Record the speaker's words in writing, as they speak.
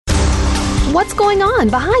What's going on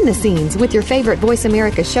behind the scenes with your favorite Voice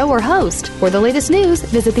America show or host? For the latest news,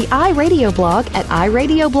 visit the iRadio blog at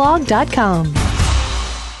iradioblog.com.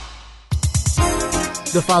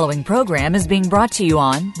 The following program is being brought to you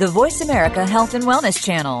on the Voice America Health and Wellness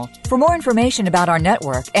Channel. For more information about our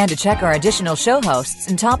network and to check our additional show hosts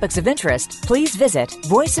and topics of interest, please visit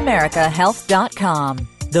voiceamericahealth.com.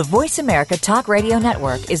 The Voice America Talk Radio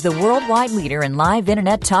Network is the worldwide leader in live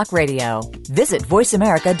Internet talk radio. Visit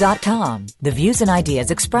voiceamerica.com. The views and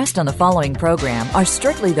ideas expressed on the following program are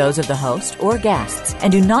strictly those of the host or guests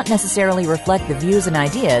and do not necessarily reflect the views and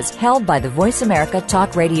ideas held by the Voice America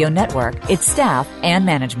Talk Radio Network, its staff, and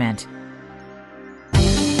management.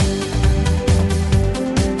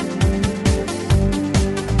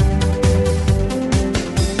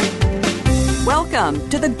 Welcome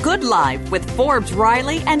to The Good Life with Forbes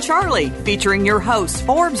Riley and Charlie, featuring your hosts,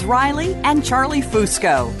 Forbes Riley and Charlie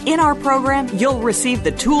Fusco. In our program, you'll receive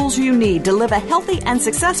the tools you need to live a healthy and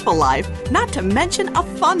successful life, not to mention a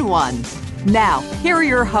fun one. Now, here are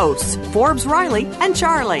your hosts, Forbes Riley and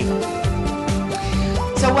Charlie.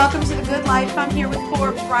 So welcome to The Good Life. I'm here with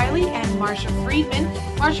Forbes Riley and Marsha Friedman.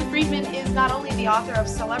 Marsha Friedman is not only the author of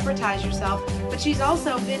Celebritize Yourself, but she's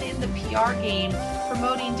also been in the PR game,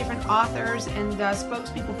 promoting different authors and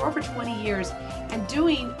spokespeople for over 20 years and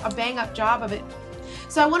doing a bang-up job of it.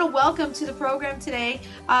 So I want to welcome to the program today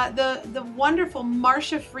the wonderful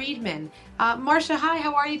Marsha Friedman. Marsha, hi,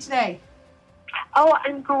 how are you today? Oh,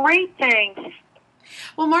 I'm great, thanks.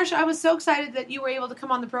 Well, Marsha, I was so excited that you were able to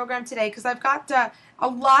come on the program today because I've got a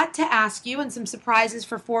lot to ask you and some surprises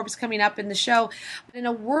for Forbes coming up in the show. But in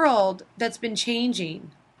a world that's been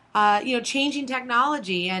changing, changing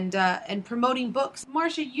technology and promoting books.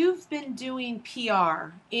 Marsha, you've been doing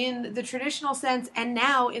PR in the traditional sense and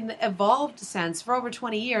now in the evolved sense for over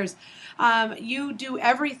 20 years. You do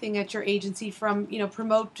everything at your agency from,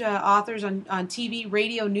 promote authors on TV,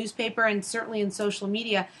 radio, newspaper, and certainly in social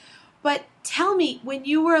media. But tell me, when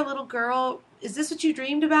you were a little girl, is this what you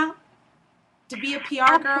dreamed about? To be a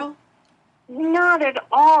PR girl? Not at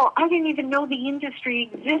all. I didn't even know the industry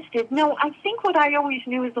existed. No, I think what I always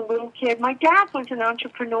knew as a little kid, my dad was an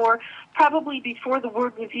entrepreneur probably before the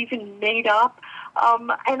word was even made up.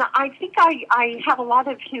 And I think I have a lot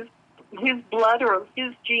of his blood or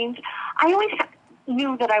his genes. I always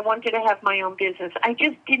knew that I wanted to have my own business. I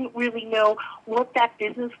just didn't really know what that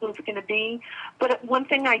business was going to be. But one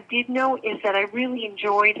thing I did know is that I really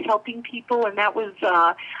enjoyed helping people, and that was,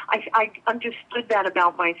 I understood that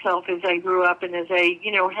about myself as I grew up and as I,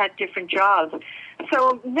 had different jobs.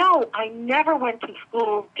 So, no, I never went to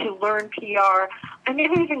school to learn PR. I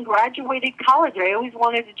never even graduated college. I always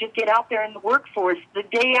wanted to just get out there in the workforce.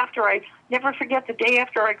 Never forget the day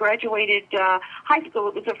after I graduated high school.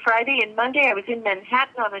 It was a Friday, and Monday I was in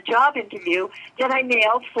Manhattan on a job interview that I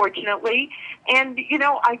nailed, fortunately. And,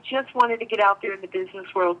 I just wanted to get out there in the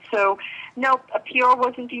business world. So, no, a PR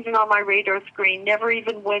wasn't even on my radar screen. Never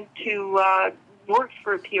even went to work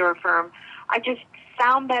for a PR firm. I just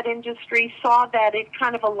found that industry, saw that it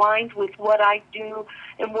kind of aligned with what I do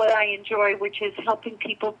and what I enjoy, which is helping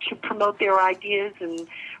people to promote their ideas and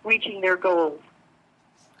reaching their goals.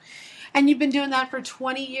 And you've been doing that for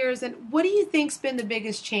 20 years. And what do you think's been the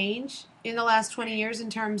biggest change in the last 20 years in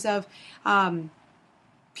terms of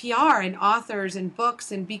PR and authors and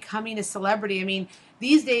books and becoming a celebrity? I mean,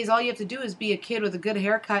 these days all you have to do is be a kid with a good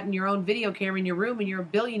haircut and your own video camera in your room and you're a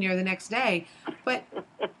billionaire the next day. But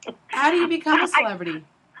how do you become a celebrity?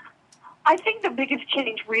 I think the biggest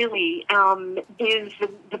change really is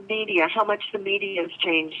the media, how much the media has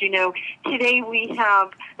changed. Today we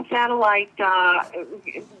have satellite,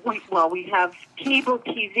 we have cable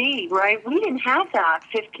TV, right? We didn't have that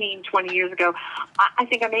 15, 20 years ago. I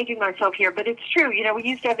think I'm aging myself here, but it's true. We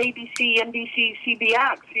used to have ABC, NBC,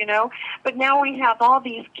 CBS, but now we have all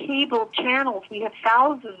these cable channels. We have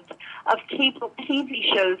thousands of cable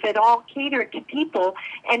TV shows that all cater to people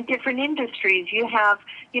and different industries. You have,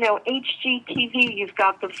 HGTV, you've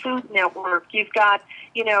got the Food Network, you've got,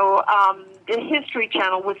 the History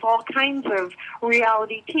Channel with all kinds of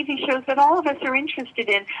reality TV shows that all of us are interested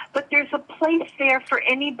in. But there's a place there for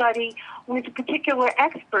anybody with a particular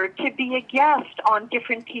expert to be a guest on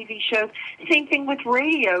different TV shows. Same thing with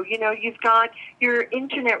radio. You've got your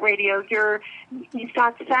internet radio, you've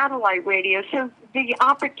got satellite radio. So the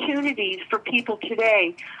opportunities for people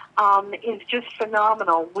today is just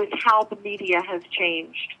phenomenal with how the media has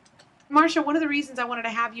changed. Marsha, one of the reasons I wanted to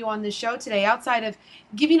have you on this show today, outside of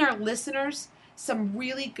giving our listeners some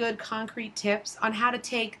really good concrete tips on how to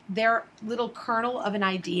take their little kernel of an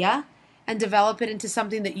idea and develop it into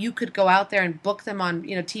something that you could go out there and book them on,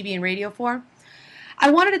 TV and radio for, I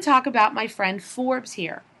wanted to talk about my friend Forbes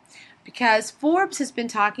here. because Forbes has been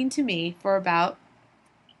talking to me for about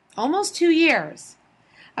almost 2 years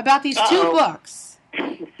about these two books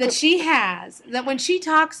that she has, that when she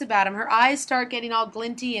talks about them, her eyes start getting all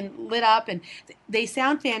glinty and lit up, and they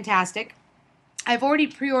sound fantastic. I've already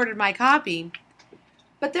pre-ordered my copy,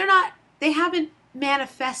 but they haven't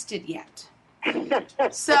manifested yet.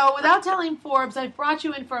 So without telling Forbes, I've brought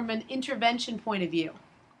you in from an intervention point of view.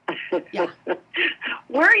 Yeah.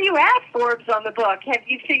 Where are you at, Forbes, on the book? Have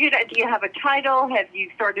you figured out, do you have a title? Have you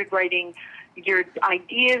started writing your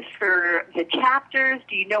ideas for the chapters?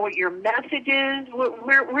 Do you know what your message is?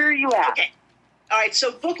 Where are you at? Okay. All right,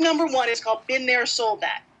 so book number 1 is called Been There, Sold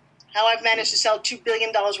That, How I've Managed to Sell $2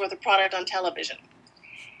 billion worth of product on television.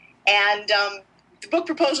 And the book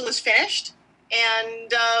proposal is finished,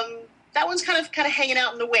 and that one's kind of hanging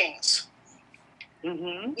out in the wings.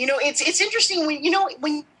 Mm-hmm. You know, it's interesting when you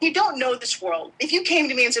don't know this world. If you came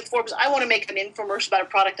to me and said, Forbes, I want to make an infomercial about a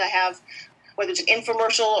product I have, whether it's an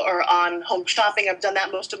infomercial or on home shopping, I've done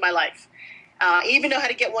that most of my life. I even know how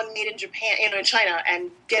to get one made in Japan, in China,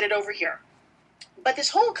 and get it over here. But this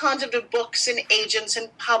whole concept of books and agents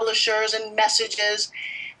and publishers and messages,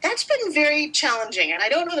 that's been very challenging. And I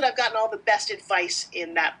don't know that I've gotten all the best advice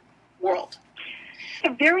in that world.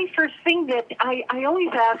 The very first thing that I always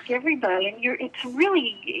ask everybody, and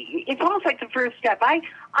it's almost like the first step. I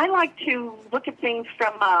like to look at things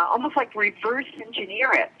from almost like reverse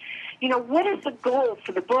engineer it. You know, what is the goal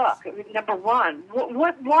for the book, number one?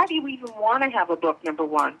 Why do you even want to have a book, number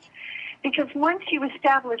one? Because once you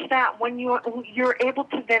establish that, when you're able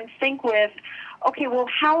to then think with, okay, well,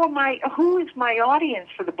 who is my audience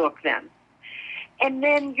for the book then? And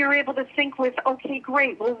then you're able to think with, okay,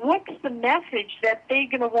 great, well, what's the message that they're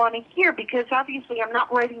going to want to hear? Because obviously I'm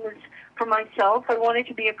not writing this for myself. I want it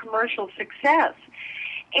to be a commercial success.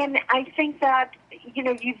 And I think that,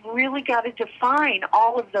 you've really got to define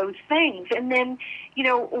all of those things. And then,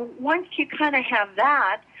 once you kind of have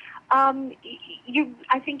that,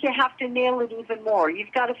 I think you have to nail it even more.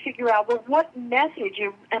 You've got to figure out, well, what message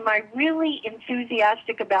am I really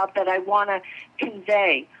enthusiastic about that I want to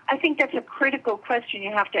convey? I think that's a critical question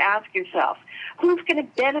you have to ask yourself. Who's going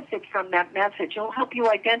to benefit from that message? It'll help you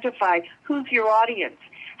identify who's your audience.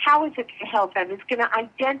 How is it going to help them? It's going to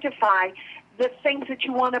identify the things that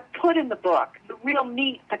you want to put in the book, the real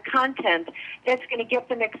meat, the content that's going to get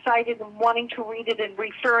them excited and wanting to read it and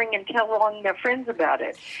referring and telling their friends about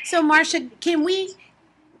it. So, Marsha, can we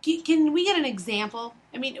get an example?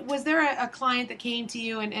 I mean, was there a client that came to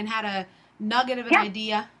you and had a nugget of an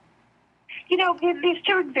idea? There's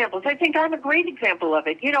two examples. I think I'm a great example of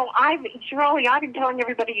it. I've been telling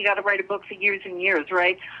everybody you got to write a book for years and years,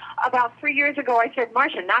 right? About 3 years ago, I said,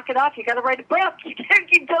 Marsha, knock it off. You got to write a book. You can't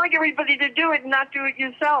keep telling everybody to do it and not do it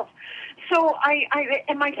yourself. So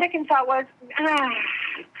and my second thought was,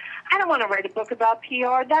 I don't want to write a book about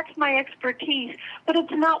PR. That's my expertise, but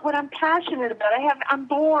it's not what I'm passionate about. I'm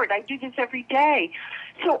bored. I do this every day.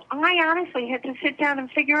 So I honestly had to sit down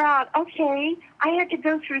and figure out, okay, I had to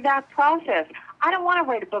go through that process. I don't want to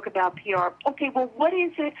write a book about PR. Okay, well, what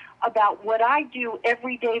is it about what I do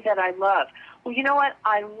every day that I love? Well, you know what?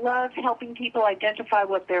 I love helping people identify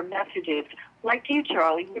what their message is. Like you,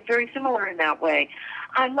 Charlie, we're very similar in that way.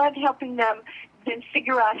 I love helping them then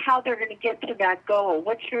figure out how they're going to get to that goal.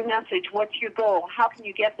 What's your message? What's your goal? How can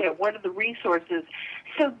you get there? What are the resources?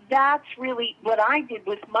 So that's really what I did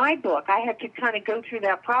with my book. I had to kind of go through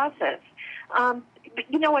that process.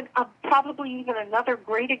 But probably even another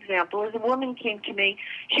great example is a woman came to me.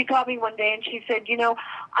 She called me one day and she said,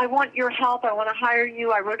 I want your help. I want to hire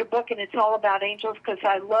you. I wrote a book and it's all about angels because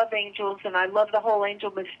I love angels and I love the whole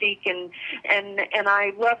angel mystique and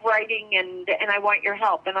I love writing and I want your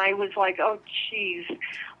help. And I was like, oh, geez,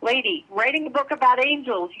 lady, writing a book about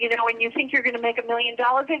angels, and you think you're going to make $1 million,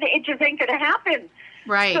 it just ain't going to happen.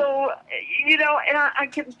 Right. So, and I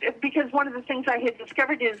can, because one of the things I had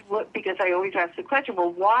discovered is, because I always ask the question,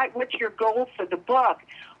 well, what's your goal for the book?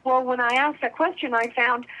 Well, when I asked that question, I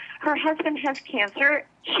found her husband has cancer,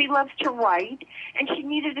 she loves to write, and she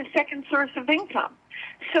needed a second source of income.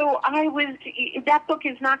 So that book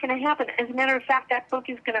is not going to happen. As a matter of fact, that book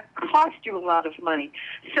is going to cost you a lot of money.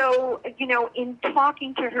 So, in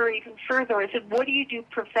talking to her even further, I said, what do you do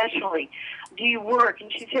professionally? Do you work?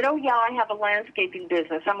 And she said, oh, yeah, I have a landscaping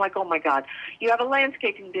business. I'm like, oh, my God, you have a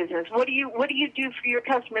landscaping business. What do you do for your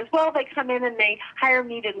customers? Well, they come in and they hire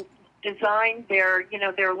me to design their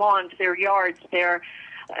lawns, their yards, their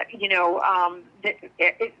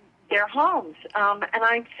homes. And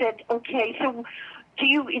I said, okay, so Do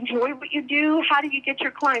you enjoy what you do? How do you get your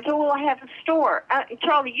clients? Oh, well, I have a store.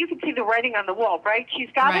 Charlie, you can see the writing on the wall, right? She's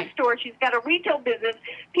got a store. She's got a retail business.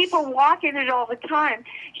 People walk in it all the time.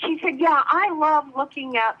 She said, yeah, I love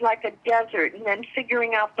looking at like a desert and then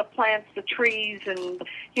figuring out the plants, the trees, and,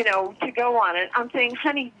 you know, to go on it. I'm saying,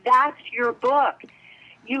 honey, that's your book.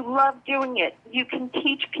 You love doing it. You can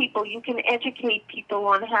teach people. You can educate people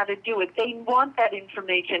on how to do it. They want that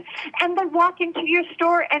information. And they walk into your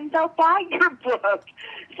store and they'll buy your book.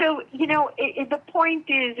 So, you know, the point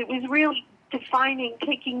is it was really defining,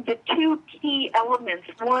 taking the two key elements.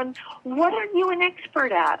 One, what are you an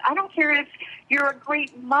expert at? I don't care if you're a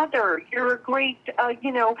great mother, you're a great,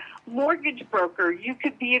 mortgage broker. You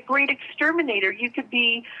could be a great exterminator. You could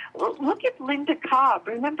be, look at Linda Cobb.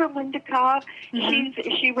 Remember Linda Cobb? Mm-hmm.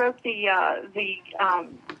 She wrote she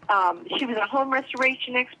was a home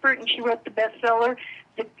restoration expert, and she wrote the bestseller,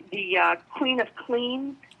 the Queen of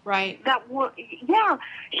Clean. Right.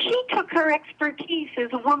 She took her expertise as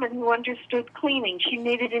a woman who understood cleaning. She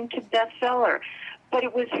made it into bestseller, but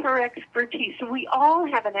it was her expertise. So we all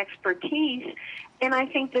have an expertise, and I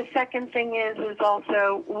think the second thing is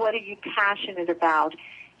also, what are you passionate about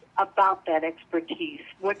that expertise?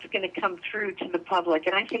 What's going to come through to the public?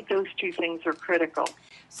 And I think those two things are critical.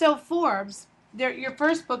 So Forbes, your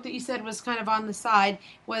first book that you said was kind of on the side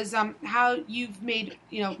was how you've made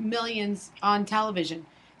millions on television.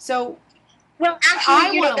 So, well,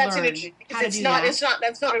 actually, that's an interesting, because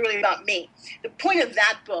that's not really about me. The point of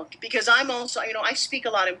that book, because I'm also, I speak a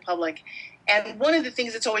lot in public, and one of the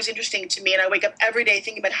things that's always interesting to me, and I wake up every day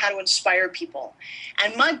thinking about how to inspire people,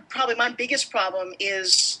 and my biggest problem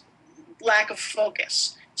is lack of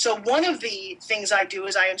focus. So one of the things I do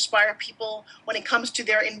is I inspire people when it comes to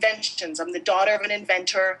their inventions. I'm the daughter of an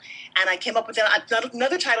inventor, and I came up with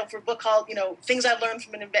another title for a book called, Things I Learned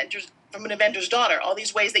from an Inventor's Daughter, all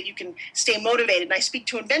these ways that you can stay motivated, and I speak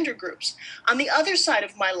to inventor groups. On the other side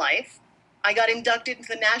of my life, I got inducted into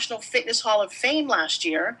the National Fitness Hall of Fame last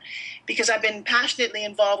year because I've been passionately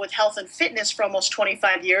involved with health and fitness for almost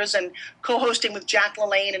 25 years and co-hosting with Jack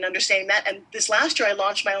LaLanne and understanding that. And this last year I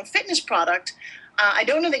launched my own fitness product. I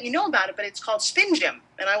don't know that you know about it, but it's called Spin Gym,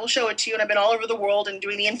 and I will show it to you. And I've been all over the world and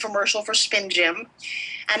doing the infomercial for Spin Gym,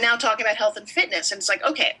 and now talking about health and fitness. And it's like,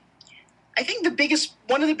 okay, I think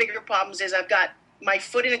one of the bigger problems is I've got my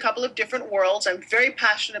foot in a couple of different worlds. I'm very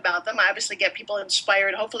passionate about them. I obviously get people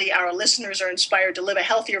inspired. Hopefully our listeners are inspired to live a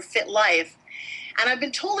healthier, fit life. And I've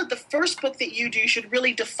been told that the first book that you do should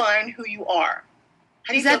really define who you are.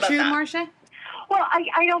 How do you feel about that? Is that true, Marsha? Well,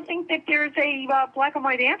 I don't think that there's a black and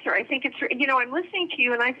white answer. I think it's, I'm listening to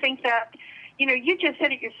you, and I think that, you just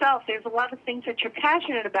said it yourself. There's a lot of things that you're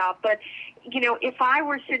passionate about. But, if I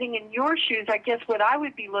were sitting in your shoes, I guess what I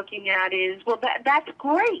would be looking at is, well, that's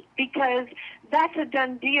great because that's a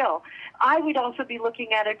done deal. I would also be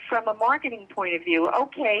looking at it from a marketing point of view.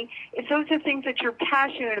 Okay, if those are things that you're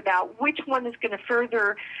passionate about, which one is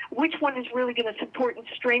really going to support and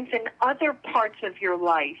strengthen other parts of your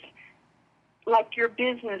life? Like your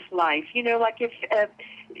business life, like if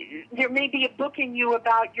there may be a book in you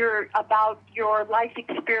about your life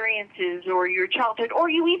experiences or your childhood, or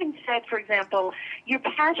you even said, for example, you're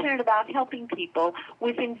passionate about helping people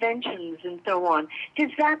with inventions and so on.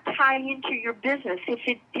 Does that tie into your business? If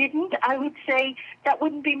it didn't, I would say that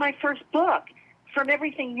wouldn't be my first book. From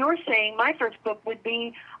everything you're saying, my first book would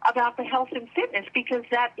be about the health and fitness because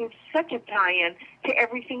that is such a tie-in to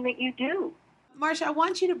everything that you do. Marsha, I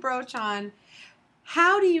want you to broach on,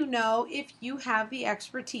 how do you know if you have the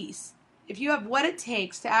expertise, if you have what it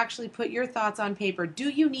takes to actually put your thoughts on paper? Do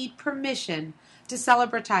you need permission to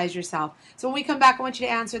celebritize yourself? So when we come back, I want you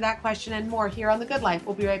to answer that question and more here on The Good Life.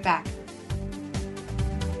 We'll be right back.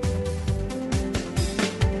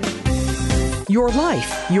 Your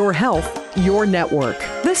life, your health, your network.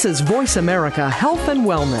 This is Voice America Health and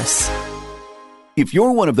Wellness. If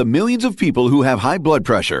you're one of the millions of people who have high blood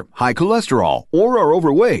pressure, high cholesterol, or are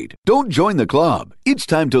overweight, don't join the club. It's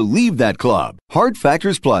time to leave that club. Heart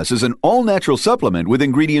Factors Plus is an all-natural supplement with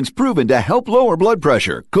ingredients proven to help lower blood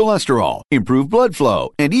pressure, cholesterol, improve blood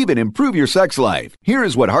flow, and even improve your sex life. Here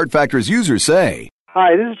is what Heart Factors users say.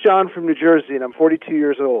 Hi, this is John from New Jersey, and I'm 42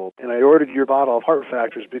 years old, and I ordered your bottle of Heart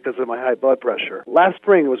Factors because of my high blood pressure. Last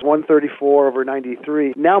spring, it was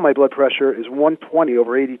 134/93. Now my blood pressure is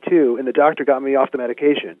 120/82, and the doctor got me off the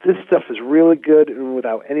medication. This stuff is really good and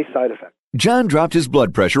without any side effects. John dropped his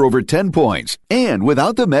blood pressure over 10 points and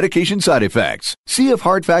without the medication side effects. See if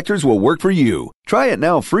Heart Factors will work for you. Try it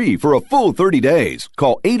now free for a full 30 days.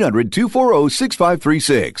 Call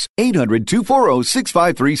 800-240-6536.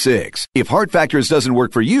 800-240-6536. If Heart Factors doesn't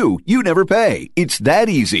work for you, you never pay. It's that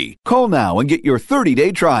easy. Call now and get your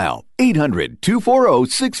 30-day trial.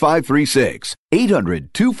 800-240-6536.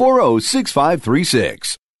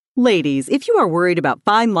 800-240-6536. Ladies, if you are worried about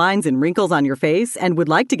fine lines and wrinkles on your face and would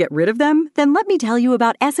like to get rid of them, then let me tell you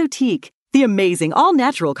about Esotique, the amazing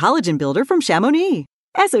all-natural collagen builder from Chamonix.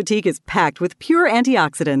 Esotique is packed with pure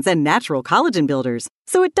antioxidants and natural collagen builders,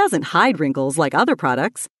 so it doesn't hide wrinkles like other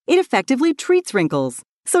products. It effectively treats wrinkles,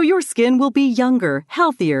 so your skin will be younger,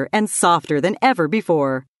 healthier, and softer than ever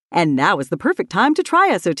before. And now is the perfect time to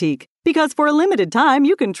try Esotique, because for a limited time,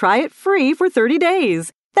 you can try it free for 30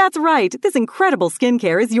 days. That's right, this incredible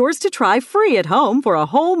skincare is yours to try free at home for a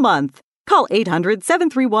whole month. Call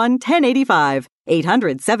 800-731-1085,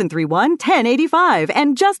 800-731-1085,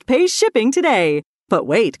 and just pay shipping today. But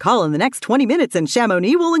wait, call in the next 20 minutes and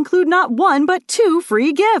Chamonix will include not one but 2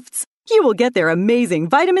 free gifts. You will get their amazing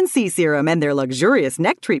vitamin C serum and their luxurious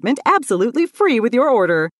neck treatment absolutely free with your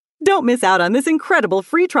order. Don't miss out on this incredible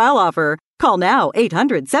free trial offer. Call now,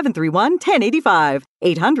 800-731-1085,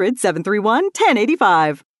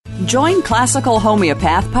 800-731-1085. Join classical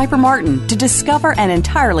homeopath Piper Martin to discover an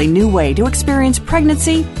entirely new way to experience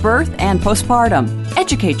pregnancy, birth, and postpartum.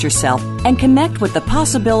 Educate yourself and connect with the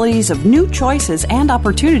possibilities of new choices and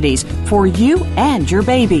opportunities for you and your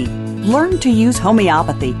baby. Learn to use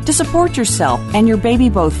homeopathy to support yourself and your baby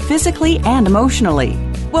both physically and emotionally.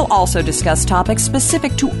 We'll also discuss topics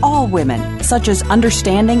specific to all women, such as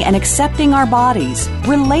understanding and accepting our bodies,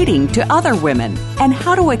 relating to other women, and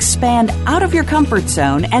how to expand out of your comfort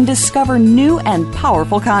zone and discover new and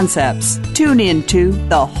powerful concepts. Tune in to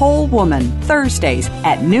The Whole Woman, Thursdays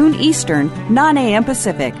at noon Eastern, 9 a.m.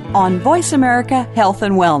 Pacific, on Voice America Health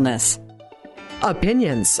and Wellness.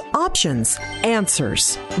 Opinions, options,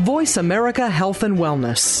 answers. Voice America Health and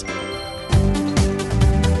Wellness.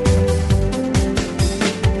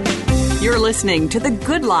 You're listening to The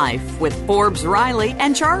Good Life with Forbes, Riley,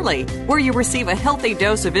 and Charlie, where you receive a healthy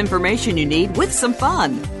dose of information you need with some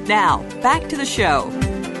fun. Now, back to the show.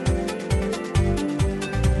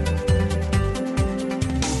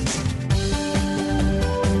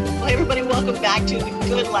 Well, everybody, welcome back to The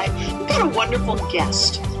Good Life. We've got a wonderful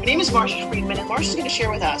guest. Her name is Marsha Friedman, and Marsha's going to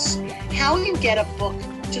share with us how you get a book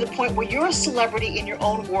to the point where you're a celebrity in your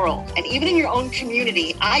own world and even in your own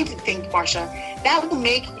community. I think, Marsha, that will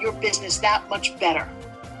make your business that much better.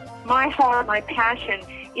 My heart, my passion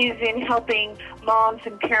is in helping moms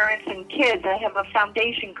and parents and kids. I have a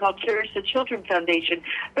foundation called Cherish the Children Foundation.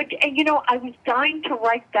 But, I was dying to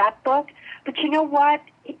write that book. But you know what?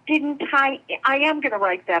 I am going to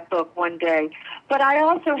write that book one day. But I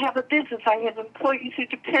also have a business. I have employees who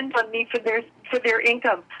depend on me for their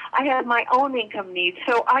income. I have my own income needs.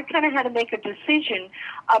 So I kind of had to make a decision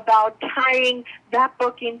about tying that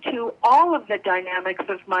book into all of the dynamics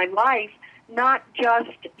of my life, not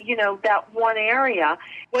just, that one area.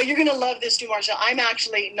 Well, you're going to love this too, Marsha. I'm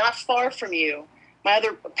actually not far from you. My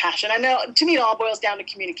other passion, I know, to me it all boils down to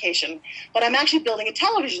communication, but I'm actually building a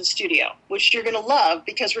television studio, which you're going to love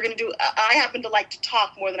because I happen to like to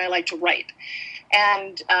talk more than I like to write.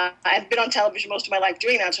 And I've been on television most of my life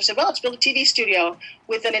doing that. So I said, well, let's build a TV studio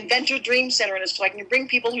with an inventor dream center in it so I can bring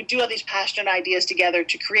people who do have these passionate ideas together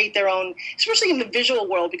to create their own, especially in the visual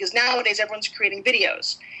world, because nowadays everyone's creating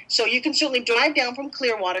videos. So you can certainly drive down from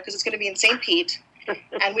Clearwater because it's going to be in St. Pete,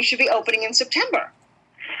 and we should be opening in September.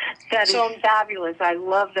 That is fabulous. I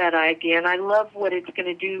love that idea, and I love what it's going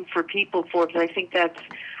to do for people. Forbes. I think that's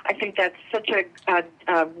such a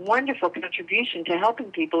wonderful contribution to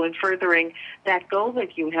helping people and furthering that goal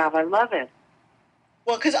that you have. I love it.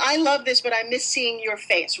 Well, because I love this, but I miss seeing your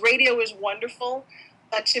face. Radio is wonderful,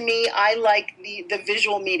 but to me, I like the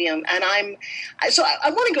visual medium, and I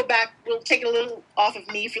want to go back. We'll take it a little off of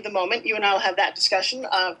me for the moment. You and I will have that discussion.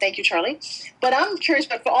 Thank you, Charlie. But I'm curious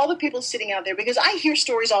about for all the people sitting out there, because I hear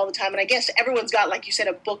stories all the time, and I guess everyone's got, like you said,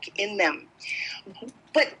 a book in them.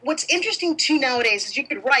 But what's interesting, too, nowadays is you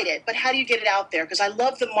could write it, but how do you get it out there? Because I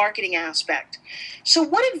love the marketing aspect. So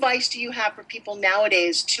what advice do you have for people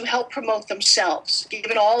nowadays to help promote themselves,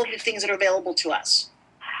 given all of the things that are available to us?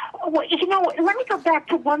 Well, let me go back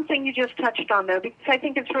to one thing you just touched on, though, because I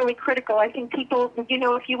think it's really critical. I think people,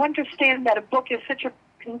 if you understand that a book is such a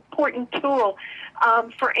important tool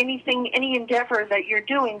for any endeavor that you're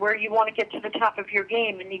doing where you want to get to the top of your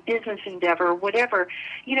game, any business endeavor or whatever.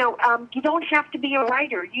 You don't have to be a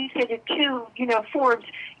writer. You said it too, Forbes,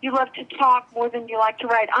 you love to talk more than you like to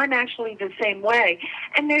write. I'm actually the same way.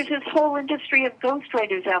 And there's this whole industry of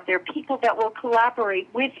ghostwriters out there, people that will collaborate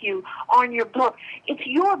with you on your book. It's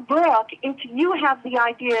your book. You have the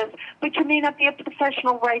ideas, but you may not be a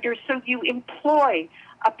professional writer, so you employ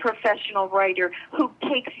a professional writer who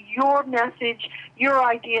takes your message, your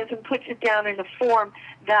ideas, and puts it down in a form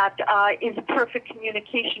that is a perfect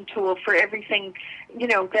communication tool for everything,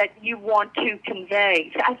 that you want to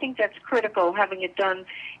convey. So I think that's critical, having it done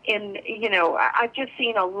in, I've just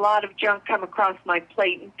seen a lot of junk come across my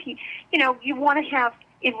plate. And, you want to have,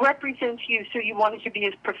 it represents you, so you want it to be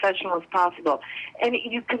as professional as possible. And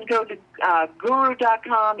you can go to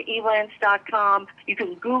guru.com, elance.com. You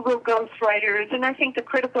can Google ghostwriters. And I think the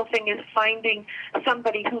critical thing is finding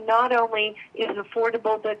somebody who not only is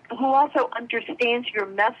affordable, but who also understands your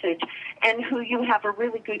message and who you have a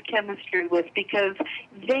really good chemistry with, because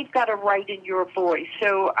they've got to write in your voice.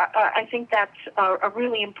 So I think that's a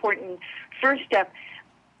really important first step.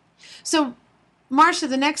 So, Marsha,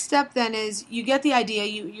 the next step then is you get the idea,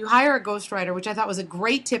 you hire a ghostwriter, which I thought was a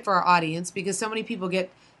great tip for our audience because so many people get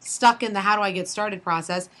stuck in the how do I get started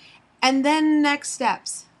process. And then next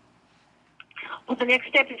steps. Well, the next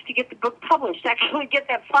step is to get the book published, actually get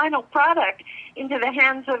that final product into the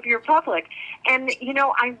hands of your public. And,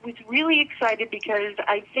 I was really excited because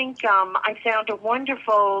I think I found a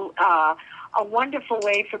wonderful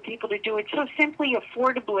way for people to do it so simply,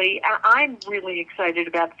 affordably. I'm really excited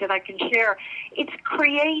about it that I can share. It's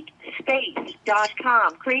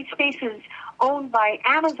CreateSpace.com. CreateSpace is owned by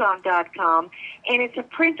Amazon.com, and it's a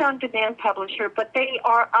print-on-demand publisher, but they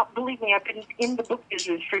are, believe me, I've been in the book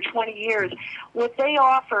business for 20 years. What they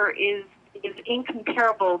offer is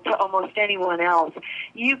incomparable to almost anyone else.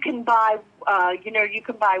 You can buy, you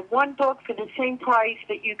can buy one book for the same price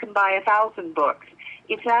that you can buy 1,000 books.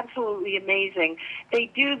 It's absolutely amazing. They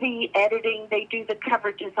do the editing. They do the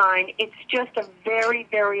cover design. It's just a very,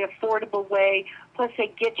 very affordable way. Plus, they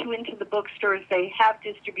get you into the bookstores. They have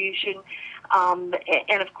distribution.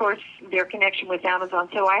 And, of course, their connection with Amazon.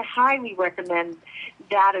 So I highly recommend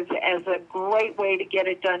that as a great way to get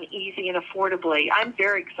it done easy and affordably. I'm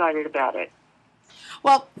very excited about it.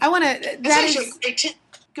 Well, I want to...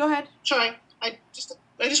 Go ahead. Sorry. I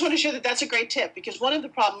just want to share that that's a great tip, because one of the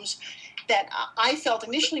problems that I felt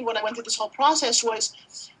initially when I went through this whole process was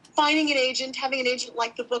finding an agent, having an agent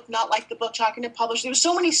like the book, not like the book, talking to publishers. There were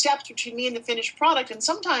so many steps between me and the finished product, and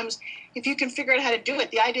sometimes if you can figure out how to do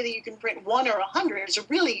it, the idea that you can print 1 or 100 is a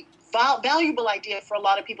really valuable idea for a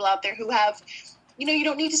lot of people out there who have, you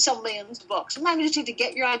don't need to sell millions of books. Sometimes you just need to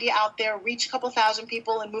get your idea out there, reach a couple thousand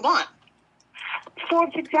people, and move on.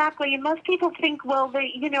 Forbes, exactly. And most people think, well,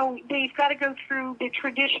 they've got to go through the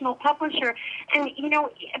traditional publisher. And,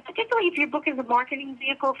 particularly if your book is a marketing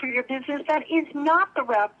vehicle for your business, that is not the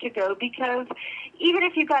route to go, because even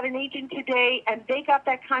if you got an agent today and they got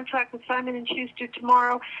that contract with Simon & Schuster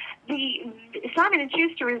tomorrow, the Simon &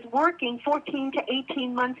 Schuster is working 14 to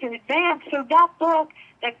 18 months in advance. So that book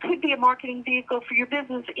that could be a marketing vehicle for your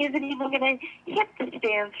business isn't even going to hit the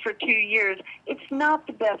stands for 2 years. It's not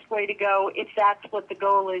the best way to go if that's what the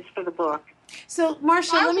goal is for the book. So,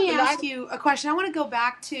 Marsha, let me ask you a question. I want to go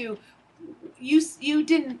back to, you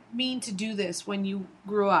didn't mean to do this when you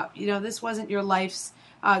grew up. This wasn't your life's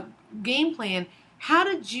game plan. How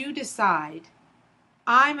did you decide,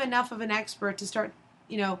 I'm enough of an expert to start,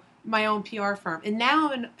 my own PR firm, and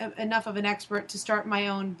now I'm enough of an expert to start my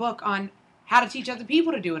own book on how to teach other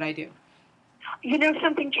people to do what I do? You know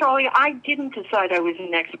something, Charlie? I didn't decide I was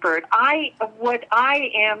an expert. What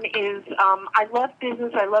I am is, I love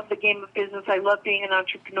business. I love the game of business. I love being an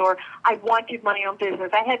entrepreneur. I wanted my own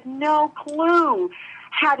business. I had no clue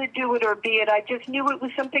how to do it or be it. I just knew it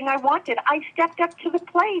was something I wanted. I stepped up to the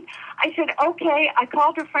plate. I said, okay. I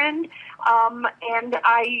called a friend, and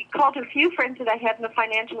I called a few friends that I had in the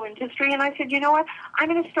financial industry, and I said, you know what? I'm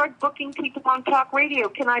going to start booking people on talk radio.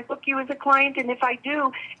 Can I book you as a client? And if I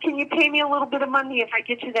do, can you pay me a little bit of money if I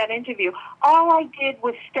get you that interview? All I did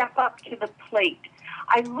was step up to the plate.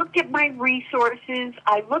 I looked at my resources.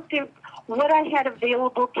 I looked at what I had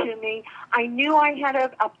available to me. I knew I had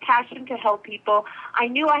a passion to help people. I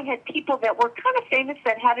knew I had people that were kind of famous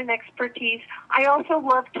that had an expertise. I also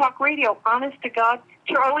loved talk radio. Honest to God,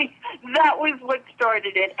 Charlie, that was what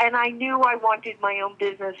started it. And I knew I wanted my own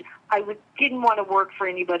business. I didn't want to work for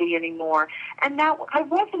anybody anymore. And that I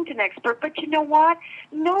wasn't an expert, but you know what?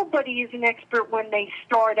 Nobody is an expert when they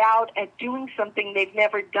start out at doing something they've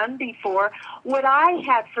never done before. What I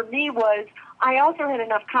had for me was, I also had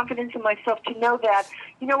enough confidence in myself to know that,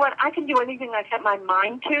 you know what, I can do anything I set my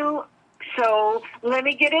mind to. So let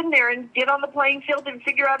me get in there and get on the playing field and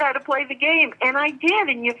figure out how to play the game. And I did.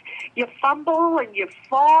 And you fumble and you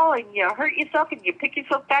fall and you hurt yourself and you pick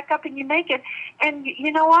yourself back up and you make it. And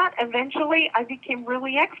you know what? Eventually I became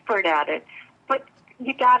really expert at it. But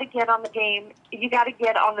you got to get on the game. You got to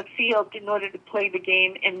get on the field in order to play the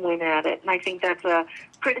game and win at it. And I think that's a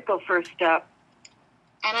critical first step.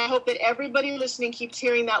 And I hope that everybody listening keeps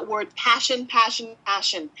hearing that word passion, passion,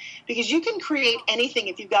 passion, because you can create anything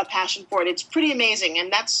if you've got passion for it. It's pretty amazing.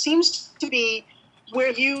 And that seems to be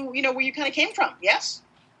where you kind of came from. Yes?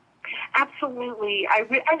 Absolutely.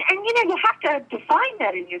 And you have to define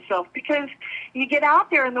that in yourself, because you get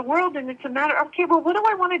out there in the world and it's a matter of, okay, well, what do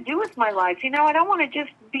I want to do with my life? I don't want to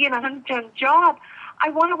just be in a 100-ton job. I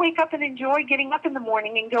want to wake up and enjoy getting up in the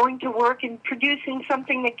morning and going to work and producing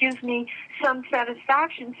something that gives me some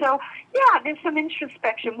satisfaction. So, yeah, there's some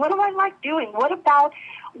introspection. What do I like doing?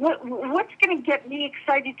 What's going to get me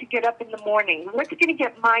excited to get up in the morning? What's going to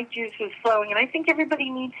get my juices flowing? And I think everybody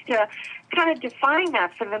needs to kind of define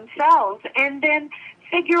that for themselves and then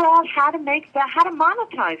figure out how to make that, how to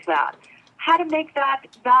monetize that, how to make that,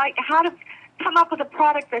 how to come up with a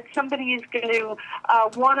product that somebody is going to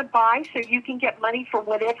want to buy so you can get money for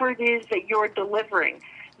whatever it is that you're delivering.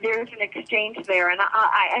 There's an exchange there. And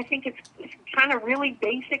I think it's kind of really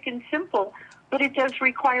basic and simple, but it does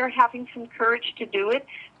require having some courage to do it,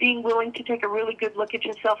 being willing to take a really good look at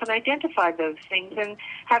yourself and identify those things, and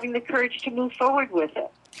having the courage to move forward with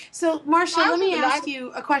it. So, Marsha, let me ask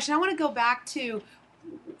you a question. I want to go back to,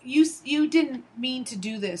 you didn't mean to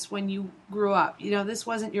do this when you grew up. This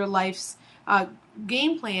wasn't your life's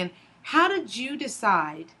game plan. How did you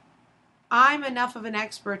decide I'm enough of an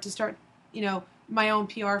expert to start, my own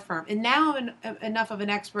PR firm, and now I'm enough of an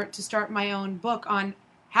expert to start my own book on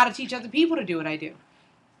how to teach other people to do what I do?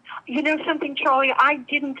 You know something, Charlie? I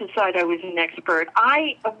didn't decide I was an expert.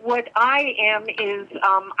 What I am is,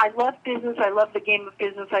 I love business. I love the game of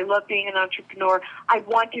business. I love being an entrepreneur. I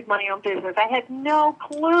wanted my own business. I had no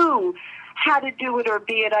clue how to do it or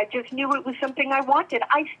be it. I just knew it was something I wanted.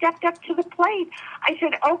 I stepped up to the plate. I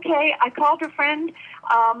said, okay. I called a friend,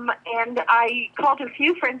 and I called a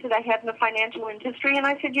few friends that I had in the financial industry, and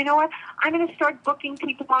I said, you know what? I'm going to start booking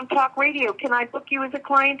people on talk radio. Can I book you as a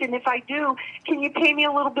client? And if I do, can you pay me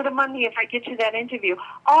a little bit of money if I get you that interview?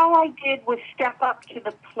 All I did was step up to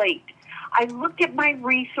the plate. I looked at my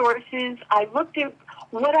resources. I looked at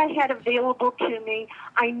what I had available to me.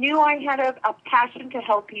 I knew I had a passion to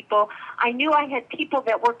help people. I knew I had people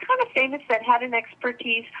that were kind of famous that had an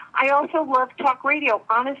expertise. I also loved talk radio.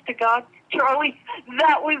 Honest to God, Charlie,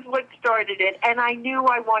 that was what started it. And I knew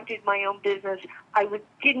I wanted my own business. I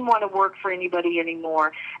didn't want to work for anybody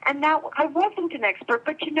anymore. And now I wasn't an expert,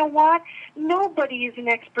 but you know what? Nobody is an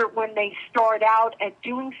expert when they start out at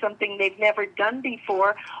doing something they've never done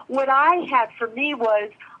before. What I had for me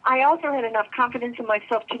was, I also had enough confidence in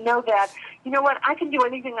myself to know that, you know what, I can do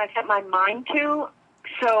anything I set my mind to.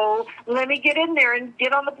 So let me get in there and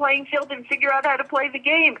get on the playing field and figure out how to play the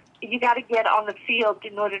game. You got to get on the field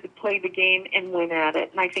in order to play the game and win at it.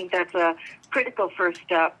 And I think that's a critical first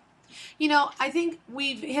step. I think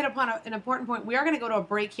we've hit upon an important point. We are going to go to a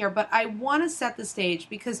break here, but I want to set the stage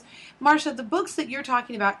because, Marsha, the books that you're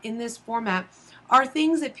talking about in this format are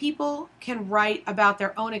things that people can write about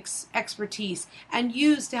their own expertise and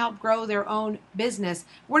use to help grow their own business.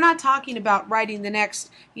 We're not talking about writing the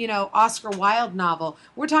next, Oscar Wilde novel.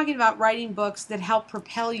 We're talking about writing books that help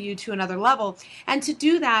propel you to another level. And to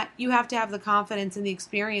do that, you have to have the confidence and the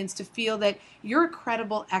experience to feel that you're a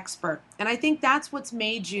credible expert. And I think that's what's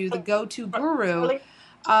made you the go-to guru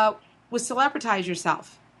with Celebritize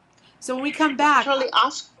yourself. So when we come back... Charlie,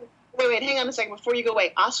 wait, hang on a second before you go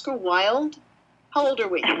away. Oscar Wilde? How old are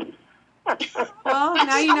we? Well,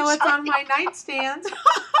 now you know what's on my nightstand.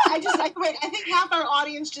 I think half our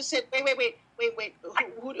audience just said, wait.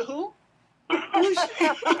 Who?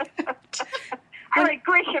 All right,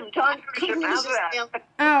 Grisham, John Grisham. How's that?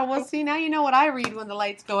 Oh, well, see, now you know what I read when the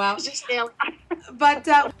lights go out.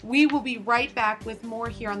 But we will be right back with more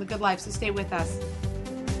here on The Good Life, so stay with us.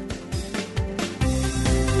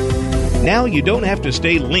 Now you don't have to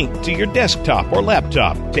stay linked to your desktop or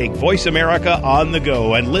laptop. Take Voice America on the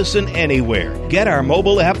go and listen anywhere. Get our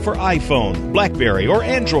mobile app for iPhone, BlackBerry, or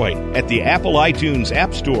Android at the Apple iTunes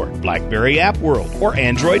App Store, BlackBerry App World, or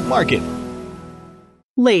Android Market.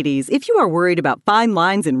 Ladies, if you are worried about fine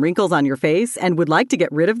lines and wrinkles on your face and would like to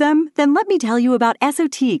get rid of them, then let me tell you about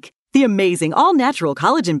Esotique, the amazing all-natural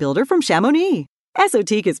collagen builder from Chamonix.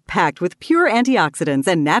 Esotique is packed with pure antioxidants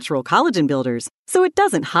and natural collagen builders, so it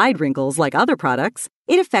doesn't hide wrinkles like other products.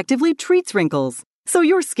 It effectively treats wrinkles, so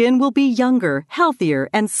your skin will be younger, healthier,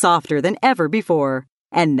 and softer than ever before.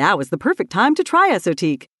 And now is the perfect time to try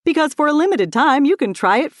Esotique, because for a limited time, you can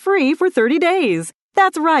try it free for 30 days.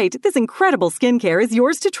 That's right, this incredible skincare is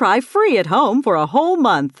yours to try free at home for a whole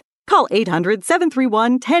month. Call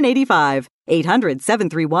 800-731-1085,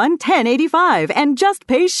 800-731-1085, and just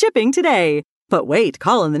pay shipping today. But wait,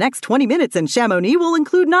 call in the next 20 minutes and Chamonix will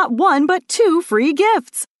include not one but 2 free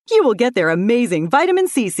gifts. You will get their amazing vitamin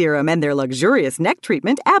C serum and their luxurious neck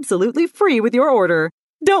treatment absolutely free with your order.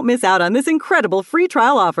 Don't miss out on this incredible free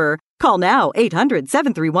trial offer. Call now,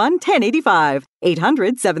 800-731-1085,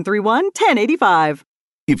 800-731-1085.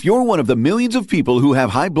 If you're one of the millions of people who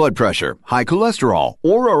have high blood pressure, high cholesterol,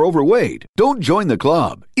 or are overweight, don't join the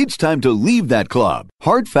club. It's time to leave that club.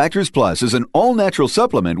 Heart Factors Plus is an all-natural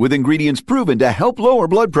supplement with ingredients proven to help lower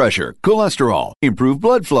blood pressure, cholesterol, improve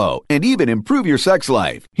blood flow, and even improve your sex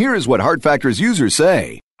life. Here is what Heart Factors users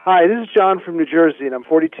say. Hi, this is John from New Jersey, and I'm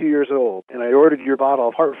 42 years old, and I ordered your bottle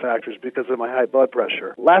of Heart Factors because of my high blood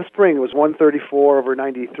pressure. Last spring, it was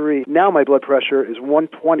 134/93. Now my blood pressure is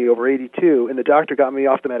 120/82, and the doctor got me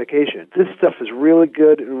off the medication. This stuff is really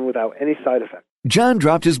good and without any side effects. John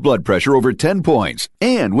dropped his blood pressure over 10 points,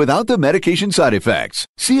 and without the medication side effects.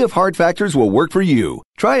 See if Heart Factors will work for you.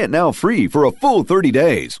 Try it now free for a full 30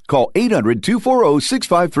 days. Call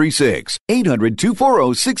 800-240-6536.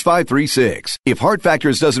 800-240-6536. If Heart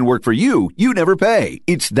Factors doesn't work for you, you never pay.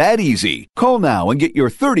 It's that easy. Call now and get your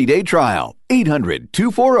 30-day trial.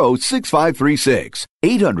 800-240-6536.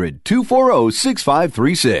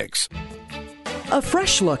 800-240-6536. A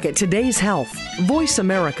fresh look at today's health. Voice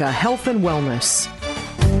America Health and Wellness.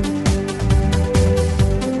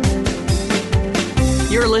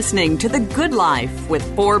 You're listening to The Good Life with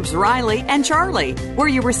Forbes, Riley, and Charlie, where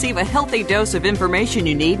you receive a healthy dose of information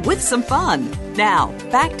you need with some fun. Now,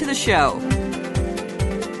 back to the show.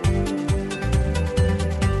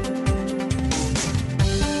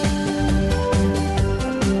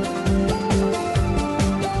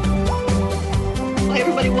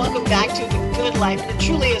 Welcome back to The Good Life. And it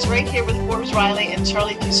truly is right here with Forbes Riley and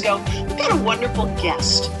Charlie Fusco. We've got a wonderful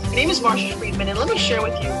guest. Her name is Marsha Friedman, and let me share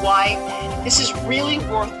with you why this is really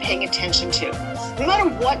worth paying attention to. No matter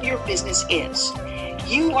what your business is,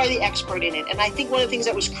 you are the expert in it. And I think one of the things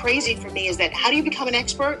that was crazy for me is that how do you become an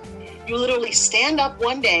expert? You literally stand up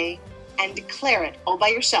one day and declare it all by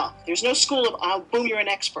yourself. There's no school of, oh, boom, you're an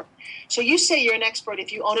expert. So you say you're an expert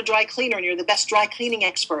if you own a dry cleaner and you're the best dry cleaning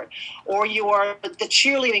expert, or you are the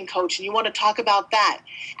cheerleading coach and you want to talk about that.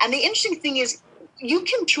 And the interesting thing is, you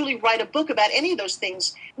can truly write a book about any of those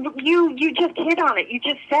things. You just hit on it. You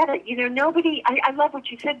just said it. You know, nobody, I love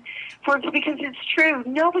what you said, Forbes, because it's true.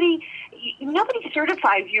 Nobody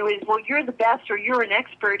certifies you as, well, you're the best or you're an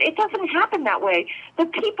expert. It doesn't happen that way. The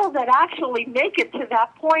people that actually make it to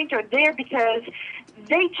that point are there because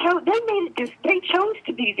they chose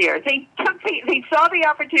to be there. They saw the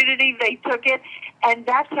opportunity, they took it, and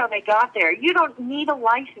that's how they got there. You don't need a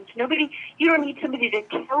license. You don't need somebody to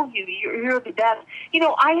tell you you're the best. You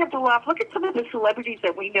know, I have to laugh. Look at some of the celebrities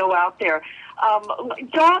that we know out there.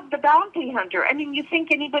 Dog the bounty hunter. I mean, you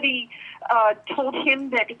think anybody told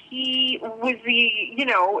him that he was the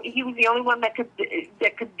only one that could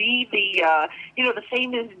be the the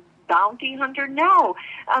famous bounty hunter? No.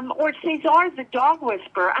 Or Cesar the dog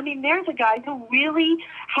whisperer. I mean, there's a guy who really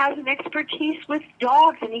has an expertise with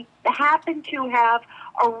dogs, and he happened to have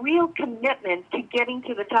a real commitment to getting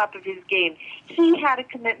to the top of his game. He had a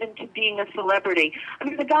commitment to being a celebrity. I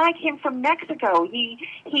mean, the guy came from Mexico. He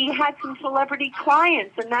had some celebrity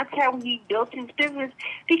clients, and that's how he built his business,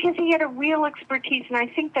 because he had a real expertise, and I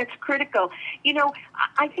think that's critical. You know,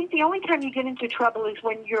 I think the only time you get into trouble is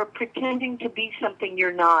when you're pretending to be something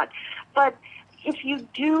you're not. But if you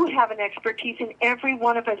do have an expertise, and every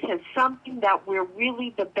one of us has something that we're really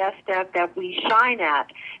the best at, that we shine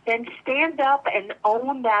at, then stand up and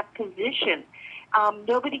own that position.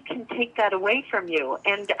 Nobody can take that away from you.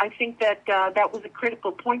 And I think that that was a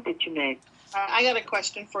critical point that you made. I got a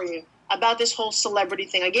question for you about this whole celebrity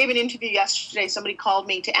thing. I gave an interview yesterday. Somebody called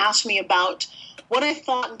me to ask me about what I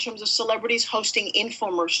thought in terms of celebrities hosting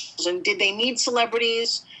infomercials, and did they need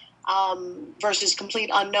celebrities versus complete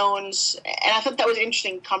unknowns. And I thought that was an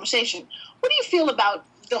interesting conversation. What do you feel about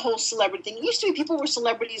the whole celebrity thing? It used to be people were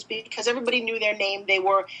celebrities because everybody knew their name. They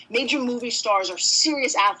were major movie stars or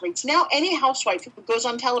serious athletes. Now any housewife who goes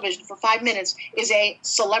on television for 5 minutes is a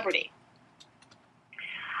celebrity.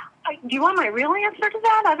 Do you want my real answer to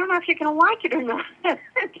that? I don't know if you're going to like it or not. Go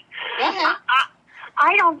ahead.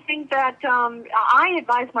 I don't think that I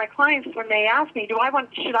advise my clients when they ask me,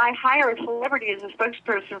 should I hire a celebrity as a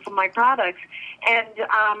spokesperson for my products? And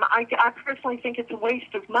I personally think it's a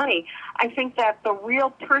waste of money. I think that the real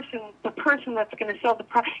person, the person that's going to sell the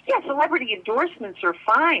product, celebrity endorsements are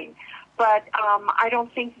fine, but I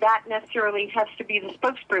don't think that necessarily has to be the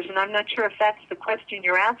spokesperson. I'm not sure if that's the question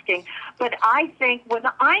you're asking, but I think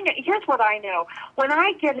here's what I know. When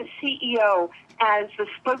I get a CEO as the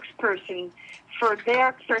spokesperson for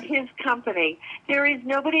his company, there is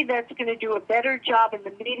nobody that's going to do a better job in the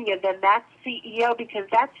media than that CEO, because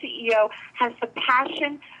that CEO has the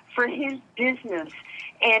passion for his business,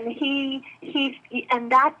 and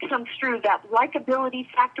and that comes through, that likability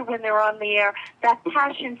factor when they're on the air. That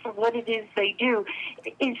passion for what it is they do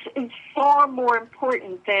is far more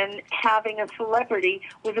important than having a celebrity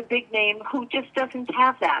with a big name who just doesn't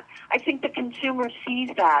have that. I think the consumer sees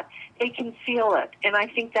that, they can feel it, and I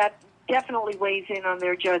think that definitely weighs in on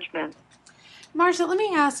their judgment. Marsha, let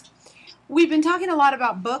me ask, we've been talking a lot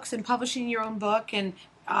about books and publishing your own book and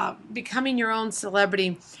becoming your own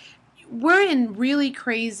celebrity. We're in really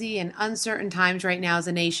crazy and uncertain times right now as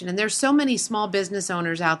a nation, and there's so many small business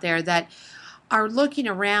owners out there that are looking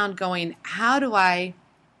around going, how do I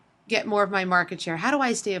get more of my market share? How do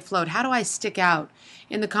I stay afloat? How do I stick out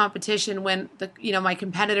in the competition when my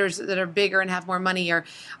competitors that are bigger and have more money are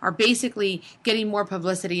basically getting more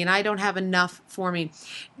publicity and I don't have enough for me?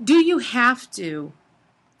 Do you have to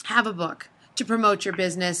have a book to promote your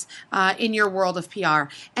business in your world of PR?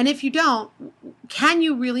 And if you don't, can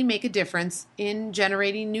you really make a difference in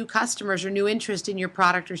generating new customers or new interest in your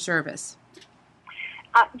product or service?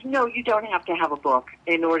 No, you don't have to have a book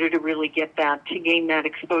in order to really get that, to gain that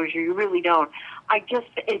exposure. You really don't.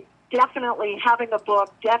 Definitely, having a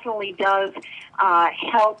book definitely does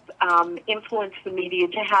help influence the media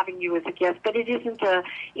to having you as a guest, but it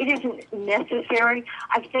isn't necessary.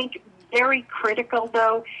 I think very critical,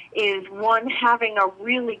 though, is one, having a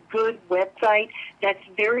really good website that's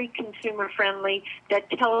very consumer-friendly, that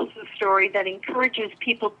tells the story, that encourages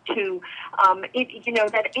people to,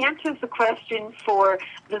 that answers the question for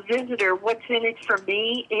the visitor, what's in it for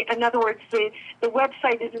me? In other words, the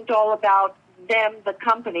website isn't all about them, the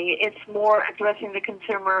company. It's more addressing the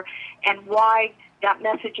consumer and why that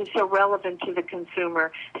message is so relevant to the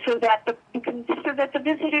consumer, so that the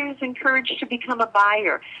visitor is encouraged to become a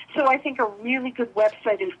buyer. So I think a really good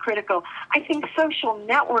website is critical. I think social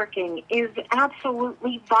networking is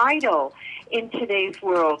absolutely vital in today's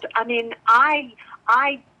world. I mean, I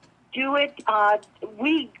do it.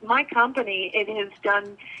 My company, it has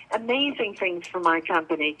done amazing things for my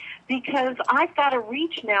company, because I've got a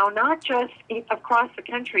reach now, not just across the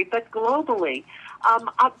country, but globally.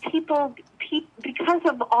 Because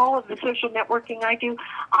of all of the social networking I do,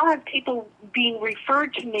 I'll have people being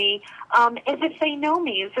referred to me as if they know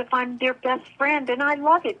me, as if I'm their best friend, and I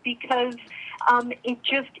love it, because it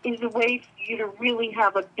just is a way for you to really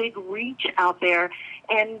have a big reach out there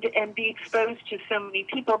and be exposed to so many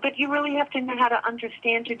people. But you really have to know how to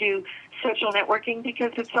understand to do social networking,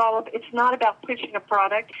 because it's not about pushing a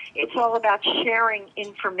product, it's all about sharing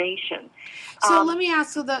information. So let me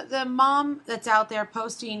ask, so the mom that's out there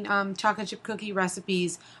posting chocolate chip cookie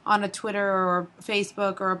recipes on a Twitter or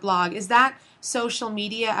Facebook or a blog, is that social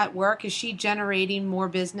media at work? Is she generating more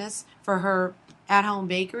business for her at-home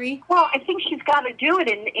bakery? Well, I think she's got to do it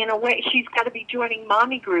in a way. She's got to be joining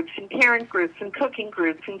mommy groups and parent groups and cooking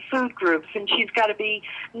groups and food groups, and she's got to be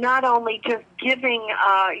not only just giving,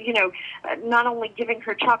 not only giving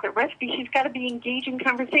her chocolate recipe, she's got to be engaging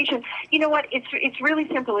conversation. You know what? It's really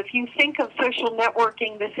simple. If you think of social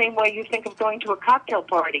networking the same way you think of going to a cocktail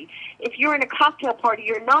party, if you're in a cocktail party,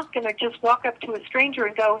 you're not going to just walk up to a stranger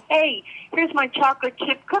and go, "Hey, here's my chocolate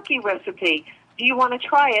chip cookie recipe. Do you want to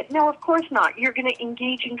try it?" No, of course not. You're going to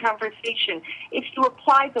engage in conversation. If you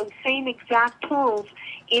apply those same exact tools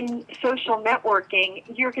in social networking,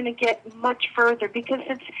 you're going to get much further, because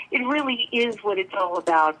it really is what it's all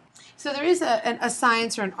about. So there is a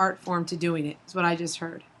science or an art form to doing it, is what I just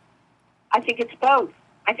heard. I think it's both.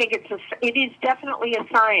 I think it is definitely a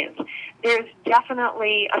science. There's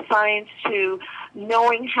definitely a science to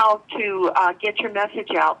knowing how to get your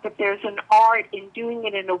message out, but there's an art in doing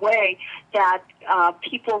it in a way that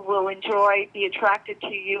people will enjoy, be attracted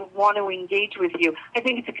to you, want to engage with you. I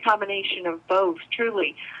think it's a combination of both,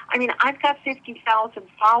 truly. I mean, I've got 50,000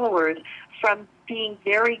 followers from being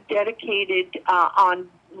very dedicated on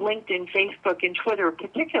LinkedIn, Facebook, and Twitter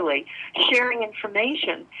particularly, sharing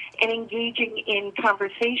information and engaging in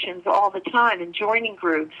conversations all the time and joining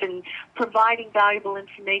groups and providing valuable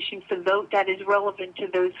information for those that is relevant to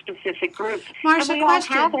those specific groups. Marsha, and we all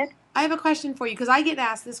have it. I have a question for you because I get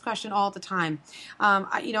asked this question all the time.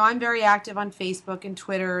 I'm very active on Facebook and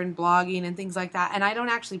Twitter and blogging and things like that, and I don't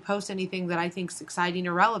actually post anything that I think is exciting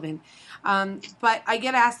or relevant. But I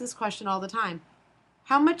get asked this question all the time.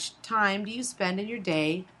 How much time do you spend in your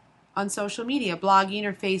day on social media, blogging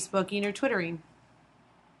or Facebooking or Twittering?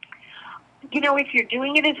 If you're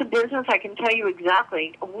doing it as a business, I can tell you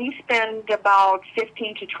exactly. We spend about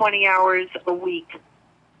 15 to 20 hours a week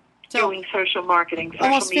doing social marketing,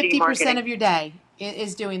 almost social media marketing. Almost 50% of your day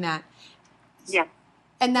is doing that. Yeah.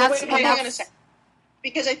 And that's... Hang on a second.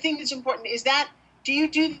 Because I think it's important. Do you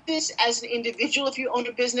do this as an individual if you own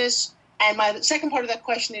a business? And my second part of that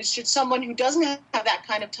question is, should someone who doesn't have that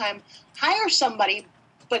kind of time hire somebody?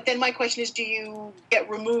 But then my question is, do you get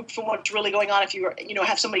removed from what's really going on if you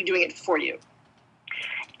have somebody doing it for you?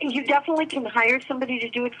 You definitely can hire somebody to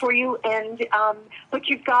do it for you, and but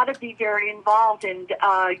you've got to be very involved. And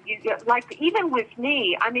even with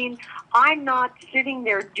me, I'm not sitting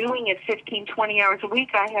there doing it 15, 20 hours a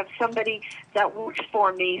week. I have somebody that works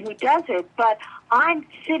for me who does it, but I'm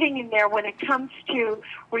sitting in there when it comes to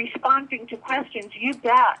responding to questions. You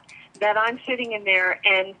bet that I'm sitting in there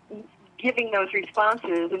and giving those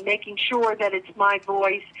responses and making sure that it's my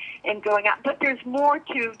voice and going out. But there's more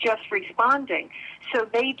to just responding. So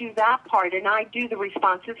they do that part, and I do the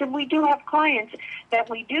responses. And we do have clients that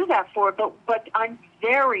we do that for, but I'm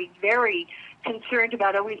very, very concerned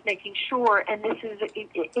about always making sure, and this is,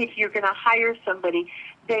 if you're going to hire somebody,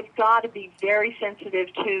 they've got to be very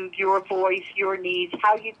sensitive to your voice, your needs,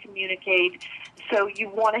 how you communicate. So you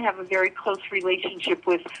want to have a very close relationship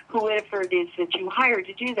with whoever it is that you hire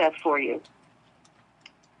to do that for you.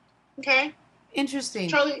 Okay. Interesting.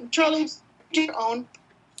 Charlie, do your own?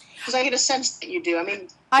 Because I get a sense that you do.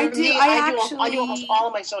 I do. I do almost all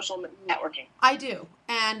of my social networking. I do.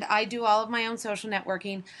 And I do all of my own social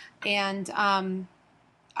networking. And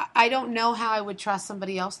I don't know how I would trust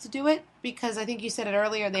somebody else to do it, because I think you said it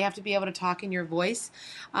earlier, they have to be able to talk in your voice.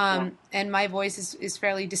 And my voice is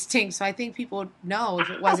fairly distinct, so I think people would know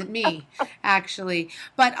if it wasn't me, actually.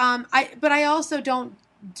 But I also don't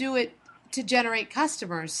do it to generate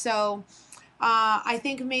customers. So I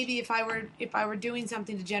think maybe if I were doing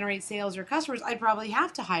something to generate sales or customers, I'd probably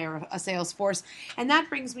have to hire a sales force. And that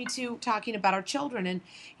brings me to talking about our children. And,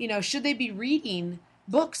 should they be reading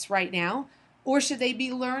books right now? Or should they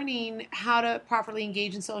be learning how to properly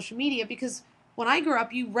engage in social media? Because when I grew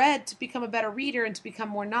up, you read to become a better reader and to become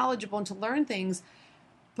more knowledgeable and to learn things.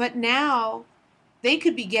 But now they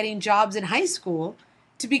could be getting jobs in high school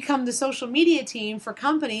to become the social media team for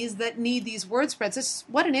companies that need these word spreads.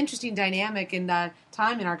 What an interesting dynamic and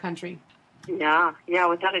time in our country. Yeah,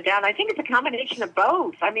 without a doubt. I think it's a combination of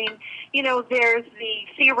both. There's the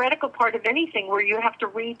theoretical part of anything where you have to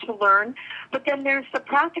read to learn, but then there's the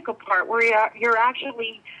practical part where you're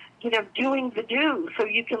actually, doing the do, so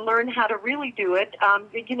you can learn how to really do it.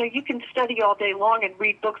 You can study all day long and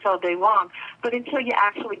read books all day long, but until you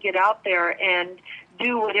actually get out there and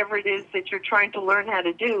do whatever it is that you're trying to learn how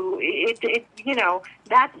to do,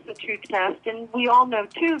 that's the true test. And we all know,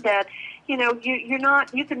 too, that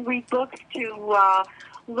you can read books to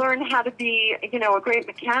learn how to be, a great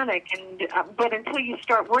mechanic, but until you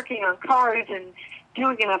start working on cars and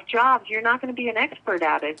doing enough jobs, you're not going to be an expert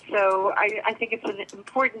at it. So I think it's an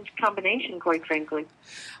important combination, quite frankly.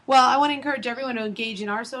 Well, I want to encourage everyone to engage in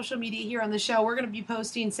our social media here on the show. We're going to be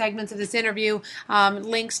posting segments of this interview,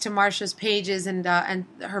 links to Marsha's pages and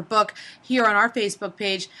her book here on our Facebook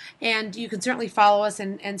page. And you can certainly follow us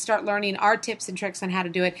and start learning our tips and tricks on how to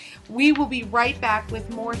do it. We will be right back with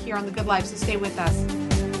more here on The Good Life, so stay with us.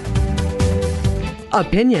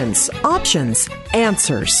 Opinions, options,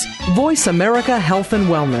 answers. Voice America Health and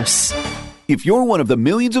Wellness. If you're one of the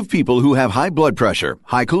millions of people who have high blood pressure,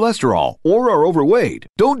 high cholesterol, or are overweight,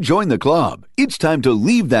 don't join the club. It's time to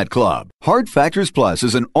leave that club. Heart Factors Plus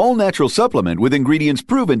is an all-natural supplement with ingredients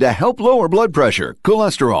proven to help lower blood pressure,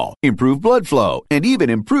 cholesterol, improve blood flow, and even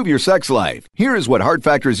improve your sex life. Here is what Heart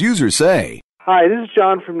Factors users say. Hi, this is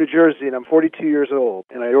John from New Jersey, and I'm 42 years old,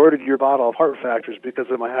 and I ordered your bottle of Heart Factors because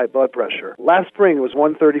of my high blood pressure. Last spring, it was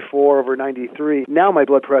 134/93. Now my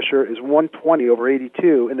blood pressure is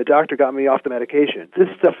 120/82, and the doctor got me off the medication. This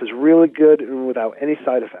stuff is really good and without any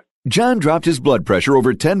side effects. John dropped his blood pressure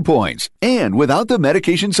over 10 points, and without the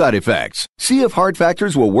medication side effects. See if Heart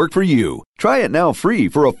Factors will work for you. Try it now free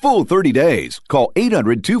for a full 30 days. Call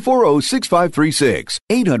 800-240-6536.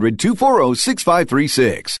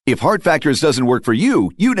 800-240-6536. If Heart Factors doesn't work for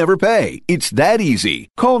you, you never pay. It's that easy.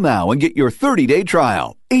 Call now and get your 30-day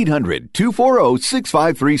trial.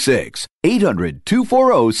 800-240-6536.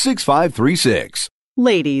 800-240-6536.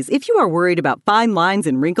 Ladies, if you are worried about fine lines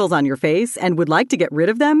and wrinkles on your face and would like to get rid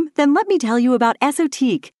of them, then let me tell you about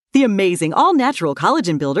Esotique, the amazing all-natural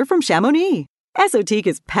collagen builder from Chamonix. Esotique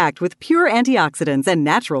is packed with pure antioxidants and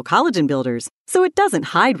natural collagen builders, so it doesn't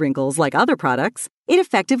hide wrinkles like other products. It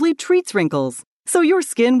effectively treats wrinkles, so your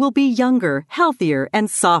skin will be younger, healthier, and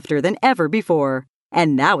softer than ever before.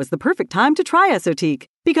 And now is the perfect time to try Esotique,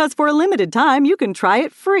 because for a limited time, you can try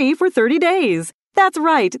it free for 30 days. That's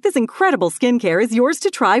right, this incredible skincare is yours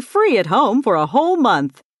to try free at home for a whole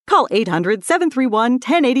month. Call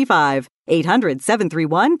 800-731-1085,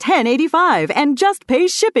 800-731-1085, and just pay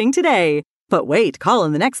shipping today. But wait, call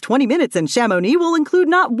in the next 20 minutes and Chamonix will include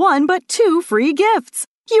not one but 2 free gifts.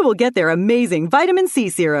 You will get their amazing vitamin C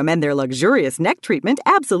serum and their luxurious neck treatment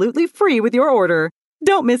absolutely free with your order.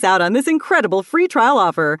 Don't miss out on this incredible free trial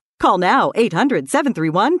offer. Call now,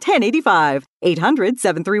 800-731-1085,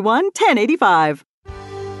 800-731-1085.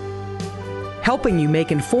 Helping you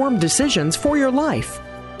make informed decisions for your life.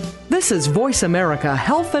 This is Voice America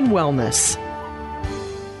Health and Wellness.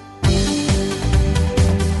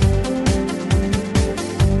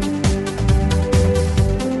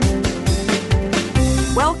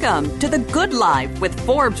 Welcome to The Good Life with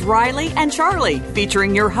Forbes Riley and Charlie,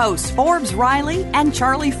 featuring your hosts, Forbes Riley and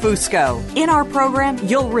Charlie Fusco. In our program,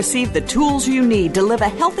 you'll receive the tools you need to live a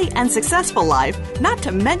healthy and successful life, not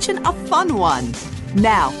to mention a fun one.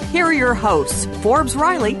 Now, here are your hosts, Forbes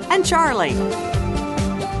Riley and Charlie.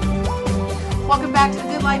 Welcome back to The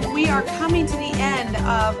Good Life. We are coming to the end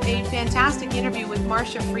of a fantastic interview with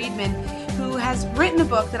Marsha Friedman, who has written a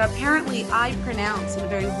book that apparently I pronounce in a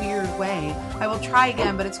very weird way. I will try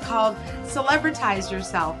again, but it's called Celebritize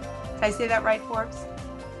Yourself. Did I say that right, Forbes?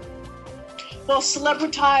 Well,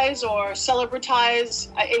 Celebritize or Celebritize,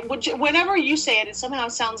 whenever you say it, it somehow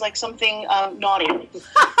sounds like something naughty. But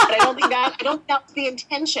I don't think that's the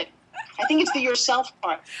intention. I think it's the yourself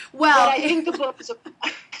part. Well, but I think the book is a...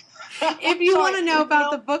 If you want to know about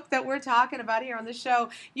the book that we're talking about here on the show,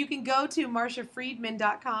 you can go to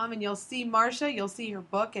MarshaFriedman.com and you'll see Marsha, you'll see her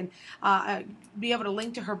book, and be able to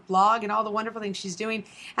link to her blog and all the wonderful things she's doing.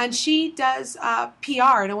 And she does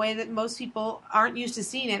PR in a way that most people aren't used to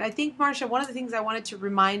seeing it. I think, Marsha, one of the things I wanted to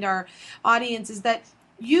remind our audience is that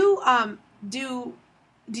you do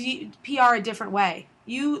PR a different way.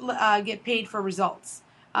 You get paid for results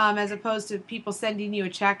as opposed to people sending you a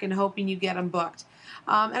check and hoping you get them booked.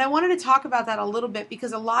 And I wanted to talk about that a little bit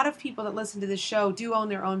because a lot of people that listen to this show do own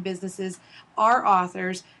their own businesses, are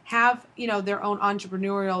authors, have their own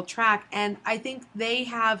entrepreneurial track, and I think they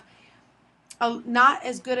have not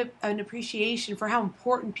as good an appreciation for how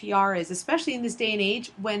important PR is, especially in this day and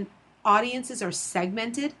age when audiences are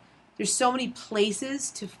segmented. There's so many places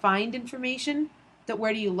to find information that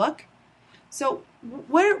where do you look? So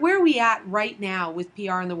where are we at right now with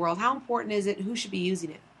PR in the world? How important is it? Who should be using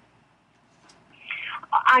it?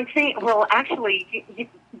 I think, well, actually,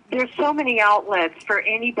 there's so many outlets for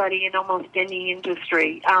anybody in almost any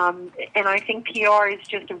industry. And I think PR is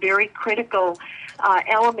just a very critical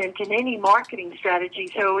element in any marketing strategy.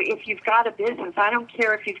 So if you've got a business, I don't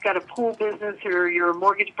care if you've got a pool business or you're a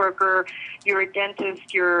mortgage broker, you're a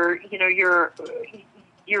dentist, you're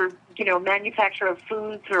manufacturer of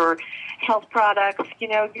foods or health products,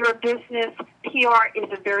 you're a business. PR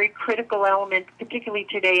is a very critical element, particularly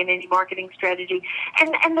today in any marketing strategy.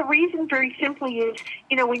 And the reason very simply is,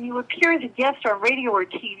 when you appear as a guest on radio or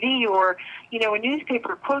TV or, a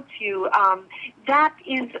newspaper quotes you, that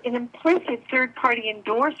is an implicit third-party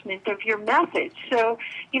endorsement of your message. So,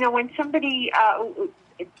 when somebody,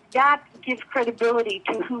 that gives credibility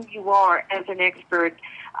to who you are as an expert.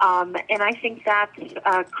 And I think that's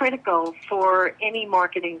critical for any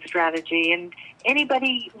marketing strategy, and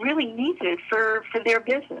anybody really needs it for their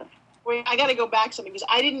business. Wait, I got to go back something because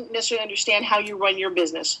I didn't necessarily understand how you run your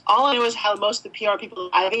business. All I know is how most of the PR people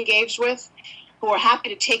I've engaged with, who are happy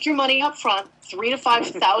to take your money up front, $3,000 to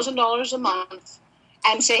 $5,000 a month,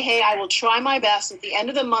 and say, hey, I will try my best. At the end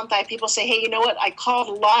of the month, I have people say, hey, you know what? I called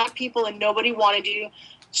a lot of people and nobody wanted you.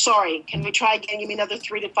 Sorry, can we try again? Give me another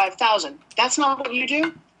 $3,000 to $5,000. That's not what you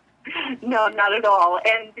do? No, not at all.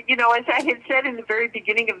 And as I had said in the very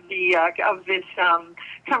beginning of this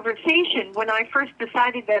conversation, when I first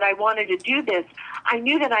decided that I wanted to do this, I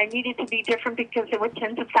knew that I needed to be different because there were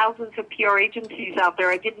tens of thousands of PR agencies out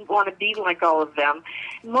there. I didn't want to be like all of them.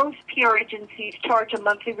 Most PR agencies charge a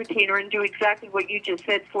monthly retainer and do exactly what you just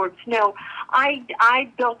said, Forbes. No, I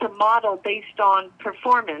built a model based on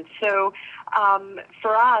performance. So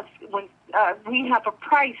for us, we have a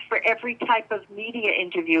price for every type of media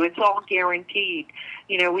interview. It's all guaranteed.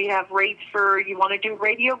 We have rates for, you want to do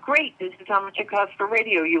radio? Great. This is how much it costs for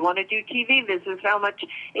radio. You want to do TV? This is how much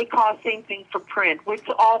it costs. Same thing for print. It's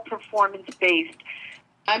all performance-based.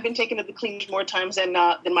 I've been taken to the cleaners more times than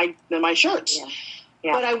my shirts. Yeah.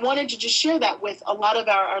 Yeah. But I wanted to just share that with a lot of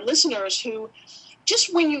our listeners who,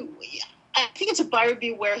 just I think it's a buyer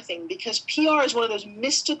beware thing, because PR is one of those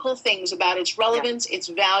mystical things about its relevance, its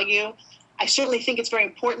value. I certainly think it's very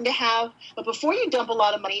important to have, but before you dump a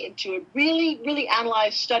lot of money into it, really, really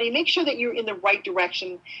analyze, study, make sure that you're in the right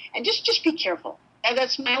direction, and just be careful. And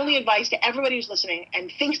that's my only advice to everybody who's listening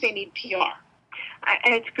and thinks they need PR.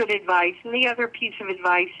 It's good advice. And the other piece of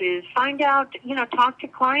advice is find out, talk to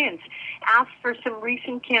clients. Ask for some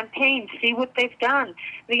recent campaigns. See what they've done.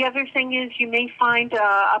 The other thing is you may find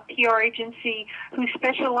a PR agency who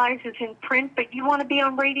specializes in print, but you want to be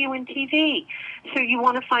on radio and TV. So you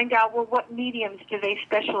want to find out, what mediums do they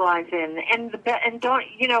specialize in? And don't,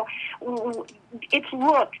 it's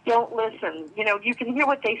look, don't listen. You can hear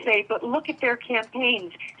what they say, but look at their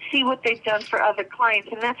campaigns. See what they've done for other clients.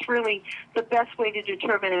 And that's really the best way to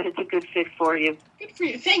determine if it's a good fit for you. Good for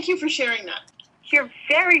you. Thank you for sharing that. You're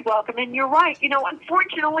very welcome, and you're right.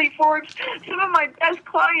 Unfortunately, Forbes, some of my best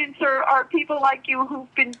clients are people like you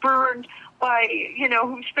who've been burned by,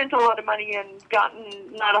 who've spent a lot of money and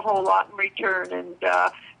gotten not a whole lot in return, and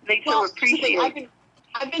they so appreciate it.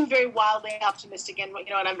 I've been very wildly optimistic, and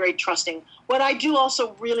and I'm very trusting. What I do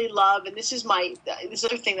also really love, and this is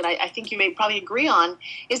other thing that I think you may probably agree on,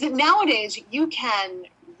 is that nowadays you can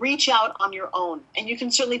reach out on your own, and you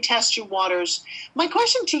can certainly test your waters. My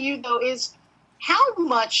question to you, though, is how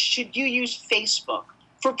much should you use Facebook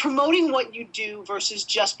for promoting what you do versus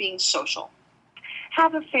just being social?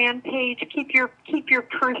 Have a fan page. Keep your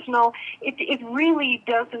personal. It really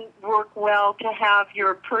doesn't work well to have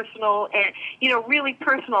your personal and really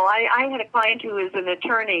personal. I had a client who is an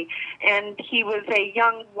attorney, and he was a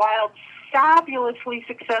young, wild, fabulously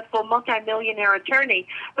successful multimillionaire attorney,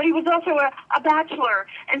 but he was also a bachelor,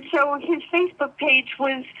 and so his Facebook page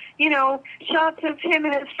was shots of him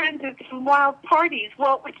and his friends at some wild parties.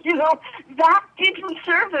 Well, that didn't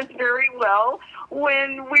serve us very well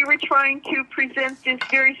when we were trying to present this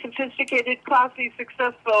very sophisticated, classy,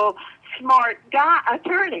 successful, smart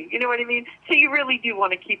attorney. You know what I mean? So you really do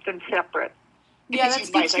want to keep them separate. Yeah, that's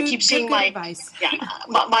advice. I keep seeing advice.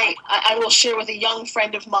 I will share with a young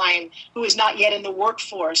friend of mine who is not yet in the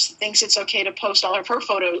workforce, thinks it's okay to post all of her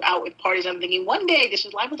photos out with parties. I'm thinking one day this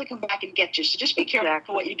is liable to come back and get you. So just be careful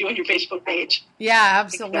for what you do on your Facebook page. Yeah,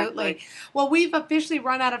 absolutely. Exactly. Well, we've officially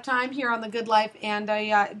run out of time here on The Good Life, and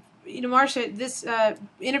Marsha, this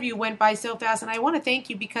interview went by so fast, and I want to thank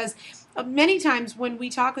you because many times when we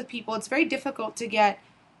talk with people, it's very difficult to get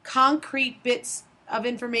concrete bits of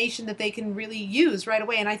information that they can really use right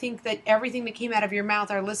away. And I think that everything that came out of your mouth,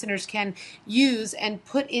 our listeners can use and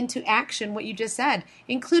put into action what you just said,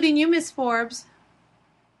 including you, Miss Forbes.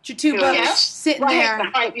 Your two books sitting there.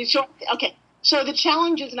 Right. Okay. So the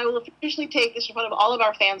challenge is, and I will officially take this in front of all of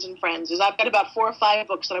our fans and friends, is I've got about 4 or 5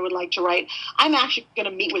 books that I would like to write. I'm actually going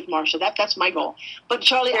to meet with Marsha. That's my goal. But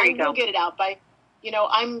Charlie, I will get it out by,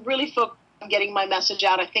 I'm really focused on getting my message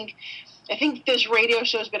out. I think this radio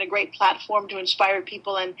show has been a great platform to inspire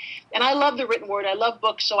people, and I love the written word. I love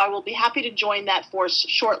books, so I will be happy to join that force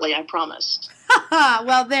shortly, I promise.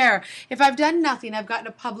 Well, there. If I've done nothing, I've gotten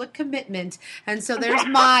a public commitment, and so there's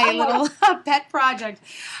my little pet project.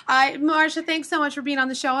 Marsha, thanks so much for being on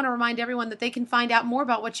the show, and I remind everyone that they can find out more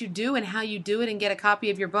about what you do and how you do it and get a copy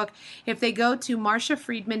of your book if they go to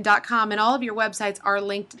marshafriedman.com, and all of your websites are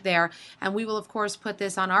linked there, and we will, of course, put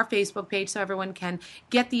this on our Facebook page so everyone can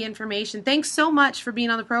get the information. Thanks so much for being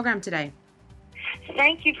on the program today.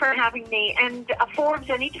 Thank you for having me. And Forbes,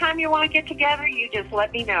 anytime you want to get together, you just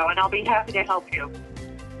let me know, and I'll be happy to help you.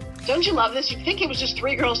 Don't you love this? You'd think it was just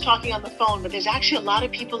 3 girls talking on the phone, but there's actually a lot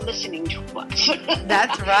of people listening to us.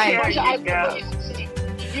 That's right.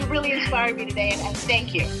 You really inspired me today, and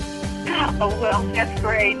thank you. Oh, well, that's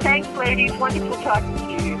great. Thanks, ladies. Wonderful talking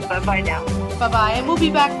to you. Bye-bye now. Bye-bye. And we'll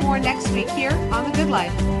be back more next week here on The Good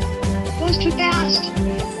Life. It goes too fast.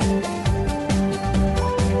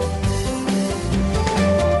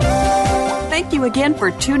 Thank you again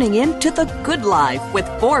for tuning in to The Good Life with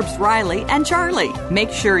Forbes Riley and Charlie.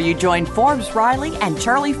 Make sure you join Forbes Riley and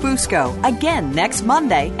Charlie Fusco again next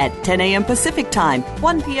Monday at 10 a.m. Pacific Time,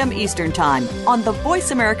 1 p.m. Eastern Time on the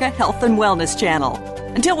Voice America Health and Wellness Channel.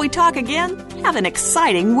 Until we talk again, have an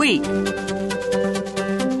exciting week.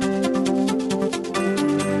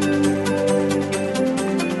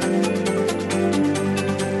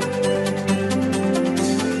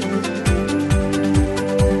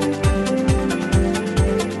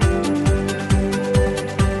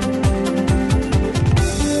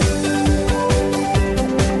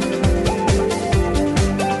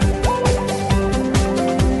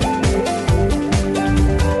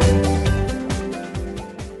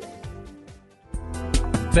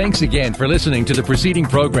 Thanks again for listening to the preceding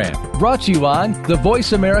program, brought to you on the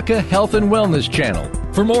Voice America Health and Wellness Channel.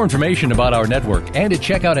 For more information about our network and to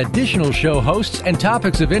check out additional show hosts and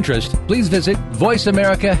topics of interest, please visit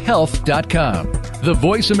voiceamericahealth.com. The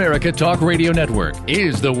Voice America Talk Radio Network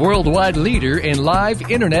is the worldwide leader in live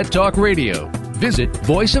Internet talk radio. Visit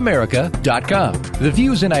voiceamerica.com. The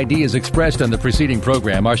views and ideas expressed on the preceding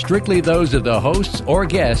program are strictly those of the hosts or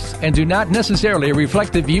guests and do not necessarily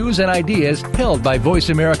reflect the views and ideas held by Voice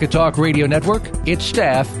America Talk Radio Network, its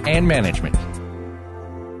staff, and management.